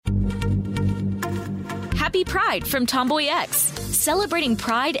Happy Pride from Tomboy X, celebrating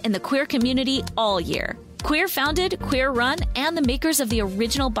pride and the queer community all year. Queer founded, queer run, and the makers of the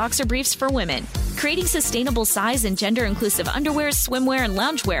original boxer briefs for women, creating sustainable size and gender inclusive underwear, swimwear, and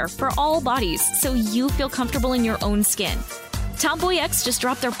loungewear for all bodies so you feel comfortable in your own skin. Tomboy X just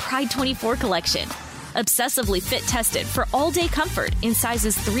dropped their Pride 24 collection. Obsessively fit tested for all day comfort in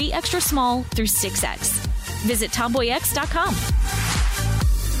sizes 3 extra small through 6X. Visit tomboyx.com.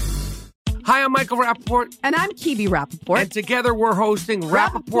 Hi, I'm Michael Rappaport. And I'm Kibi Rappaport. And together we're hosting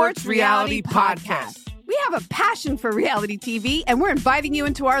Rappaport's Reality Podcast. We have a passion for reality TV, and we're inviting you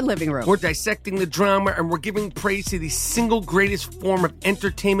into our living room. We're dissecting the drama, and we're giving praise to the single greatest form of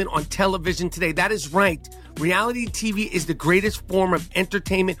entertainment on television today. That is right. Reality TV is the greatest form of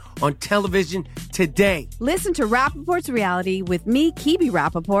entertainment on television today. Listen to Rappaport's Reality with me, Kibi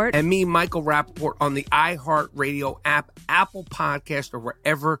Rappaport. And me, Michael Rappaport, on the iHeartRadio app, Apple Podcast, or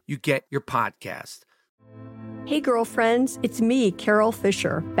wherever you get your podcast. Hey girlfriends, it's me, Carol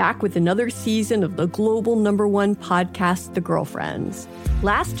Fisher, back with another season of the global #1 podcast, The Girlfriends.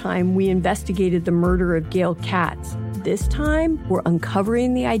 Last time, we investigated the murder of Gail Katz. This time, we're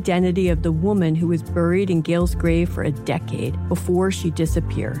uncovering the identity of the woman who was buried in Gail's grave for a decade before she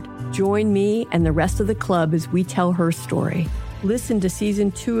disappeared. Join me and the rest of the club as we tell her story. Listen to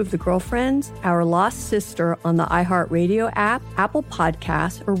Season 2 of The Girlfriends, Our Lost Sister on the iHeartRadio app, Apple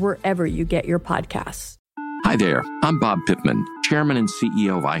Podcasts, or wherever you get your podcasts. Hi there, I'm Bob Pittman, Chairman and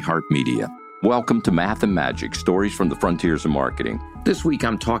CEO of iHeartMedia. Welcome to Math and Magic, Stories from the Frontiers of Marketing. This week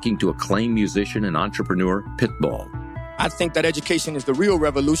I'm talking to acclaimed musician and entrepreneur, Pitbull. I think that education is the real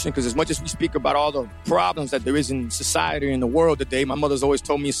revolution because as much as we speak about all the problems that there is in society and the world today, my mother's always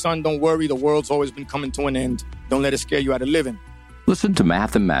told me, son, don't worry, the world's always been coming to an end. Don't let it scare you out of living. Listen to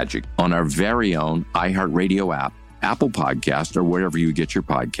Math and Magic on our very own iHeartRadio app, Apple Podcast, or wherever you get your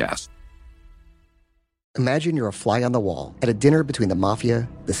podcasts. Imagine you're a fly on the wall at a dinner between the Mafia,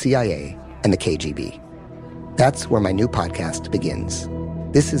 the CIA, and the KGB. That's where my new podcast begins.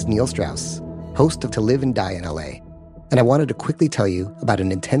 This is Neil Strauss, host of To Live and Die in LA, and I wanted to quickly tell you about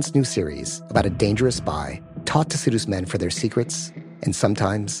an intense new series about a dangerous spy taught to seduce men for their secrets and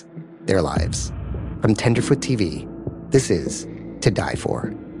sometimes their lives. From Tenderfoot TV, this is To Die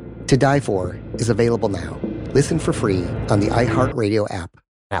For. To Die For is available now. Listen for free on the iHeartRadio app,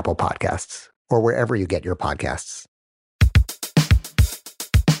 Apple Podcasts, or wherever you get your podcasts.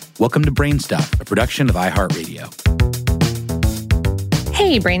 Welcome to Brainstuff, a production of iHeartRadio.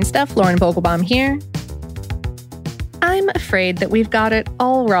 Hey, Brainstuff, Lauren Vogelbaum here. I'm afraid that we've got it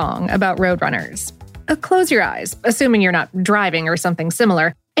all wrong about roadrunners. Close your eyes, assuming you're not driving or something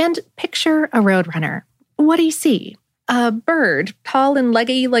similar, and picture a roadrunner. What do you see? A bird, tall and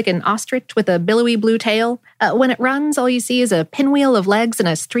leggy like an ostrich with a billowy blue tail. When it runs, all you see is a pinwheel of legs and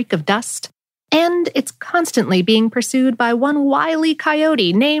a streak of dust. And it's constantly being pursued by one wily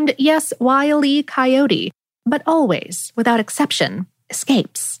coyote named, yes, Wile E. Coyote, but always, without exception,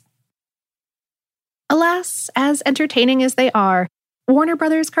 escapes. Alas, as entertaining as they are, Warner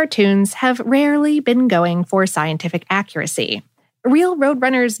Brothers cartoons have rarely been going for scientific accuracy. Real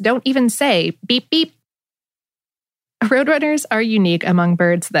roadrunners don't even say beep beep. Roadrunners are unique among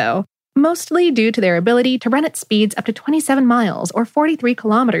birds, though, mostly due to their ability to run at speeds up to 27 miles or 43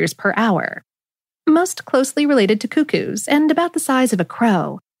 kilometers per hour. Most closely related to cuckoos and about the size of a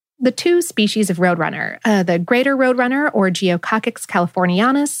crow. The two species of roadrunner, the greater roadrunner or Geococcix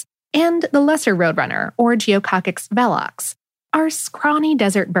californianus, and the lesser roadrunner or Geococcix velox, are scrawny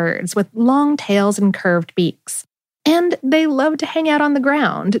desert birds with long tails and curved beaks. And they love to hang out on the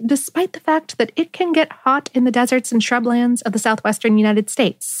ground, despite the fact that it can get hot in the deserts and shrublands of the southwestern United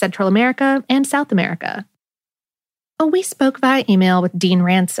States, Central America, and South America. We spoke via email with Dean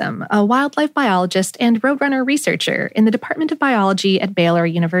Ransom, a wildlife biologist and roadrunner researcher in the Department of Biology at Baylor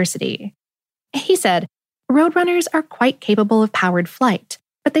University. He said, roadrunners are quite capable of powered flight,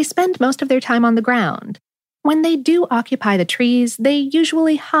 but they spend most of their time on the ground. When they do occupy the trees, they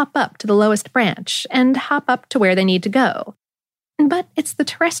usually hop up to the lowest branch and hop up to where they need to go. But it's the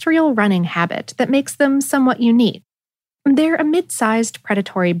terrestrial running habit that makes them somewhat unique. They're a mid-sized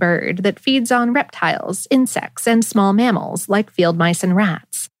predatory bird that feeds on reptiles, insects, and small mammals like field mice and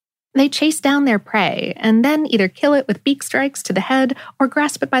rats. They chase down their prey and then either kill it with beak strikes to the head or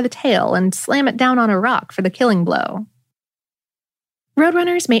grasp it by the tail and slam it down on a rock for the killing blow.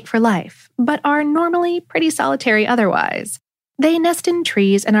 Roadrunners mate for life, but are normally pretty solitary otherwise. They nest in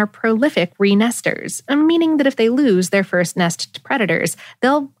trees and are prolific re-nesters, meaning that if they lose their first nest to predators,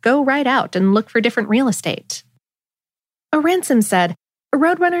 they'll go right out and look for different real estate. Ransom said,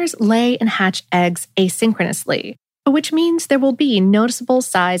 roadrunners lay and hatch eggs asynchronously, which means there will be noticeable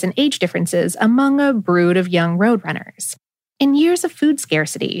size and age differences among a brood of young roadrunners. In years of food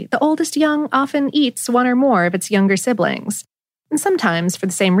scarcity, the oldest young often eats one or more of its younger siblings. And sometimes, for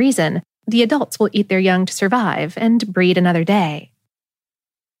the same reason, the adults will eat their young to survive and breed another day.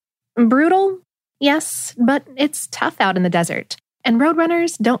 Brutal? Yes, but it's tough out in the desert, and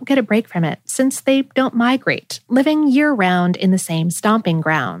roadrunners don't get a break from it since they don't migrate, living year-round in the same stomping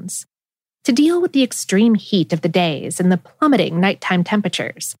grounds. To deal with the extreme heat of the days and the plummeting nighttime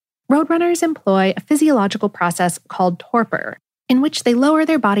temperatures, roadrunners employ a physiological process called torpor, in which they lower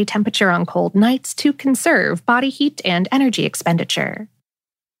their body temperature on cold nights to conserve body heat and energy expenditure.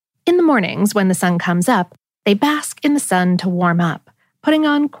 In the mornings, when the sun comes up, they bask in the sun to warm up, putting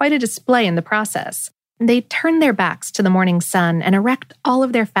on quite a display in the process. They turn their backs to the morning sun and erect all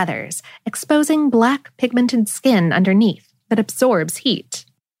of their feathers, exposing black pigmented skin underneath that absorbs heat.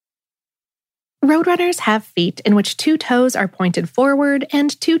 Roadrunners have feet in which 2 toes are pointed forward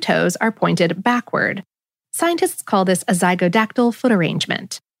and 2 toes are pointed backward. Scientists call this a zygodactyl foot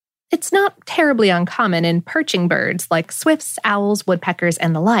arrangement. It's not terribly uncommon in perching birds like swifts, owls, woodpeckers,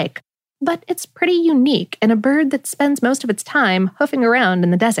 and the like, but it's pretty unique in a bird that spends most of its time hoofing around in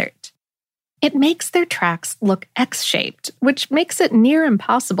the desert. It makes their tracks look X-shaped, which makes it near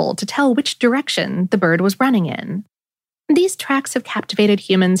impossible to tell which direction the bird was running in. These tracks have captivated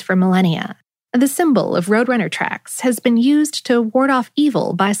humans for millennia. The symbol of roadrunner tracks has been used to ward off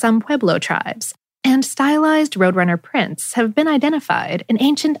evil by some Pueblo tribes, and stylized roadrunner prints have been identified in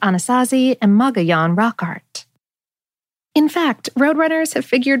ancient Anasazi and Magallanes rock art. In fact, roadrunners have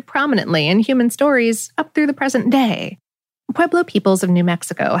figured prominently in human stories up through the present day. Pueblo peoples of New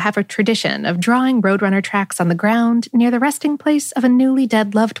Mexico have a tradition of drawing roadrunner tracks on the ground near the resting place of a newly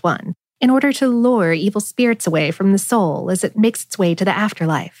dead loved one in order to lure evil spirits away from the soul as it makes its way to the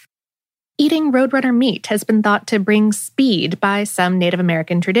afterlife. Eating roadrunner meat has been thought to bring speed by some Native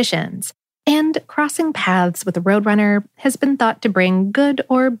American traditions, and crossing paths with a roadrunner has been thought to bring good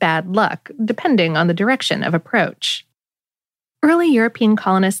or bad luck, depending on the direction of approach. Early European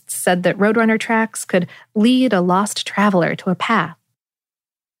colonists said that roadrunner tracks could lead a lost traveler to a path.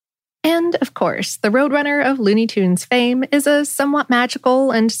 And, of course, the roadrunner of Looney Tunes fame is a somewhat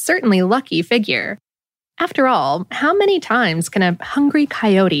magical and certainly lucky figure. After all, how many times can a hungry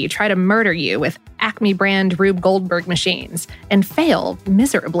coyote try to murder you with Acme brand Rube Goldberg machines and fail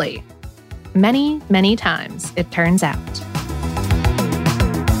miserably? Many, many times, it turns out.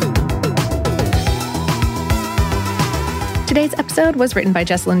 Today's episode was written by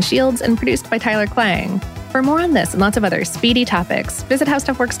Jessalyn Shields and produced by Tyler Klang. For more on this and lots of other speedy topics, visit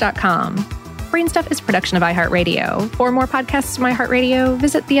howstuffworks.com. Brainstuff is a production of iHeartRadio. For more podcasts from iHeartRadio,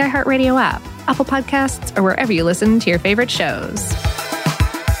 visit the iHeartRadio app, Apple Podcasts, or wherever you listen to your favorite shows.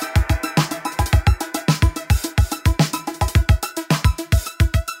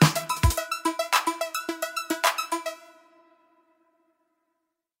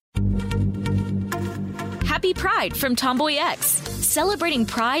 Happy Pride from Tomboy X, celebrating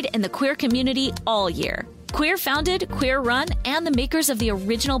pride and the queer community all year. Queer founded, queer run, and the makers of the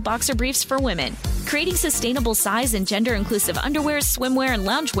original boxer briefs for women, creating sustainable size and gender inclusive underwear, swimwear, and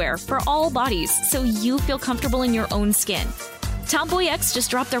loungewear for all bodies so you feel comfortable in your own skin. Tomboy X just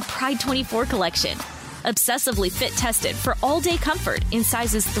dropped their Pride 24 collection. Obsessively fit tested for all day comfort in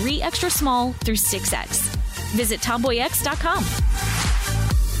sizes 3 extra small through 6X. Visit tomboyx.com.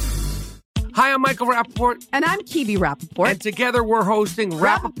 Hi, I'm Michael Rappaport. And I'm Kibi Rappaport. And together we're hosting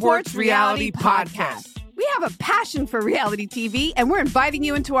Rappaport's Reality Podcast. We have a passion for reality TV, and we're inviting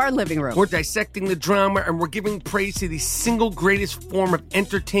you into our living room. We're dissecting the drama, and we're giving praise to the single greatest form of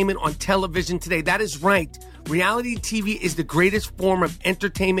entertainment on television today. That is right. Reality TV is the greatest form of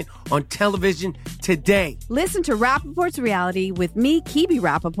entertainment on television today. Listen to Rappaport's Reality with me, Kibi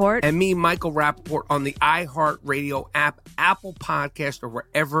Rappaport. And me, Michael Rappaport, on the iHeartRadio app, Apple Podcast, or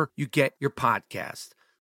wherever you get your podcast.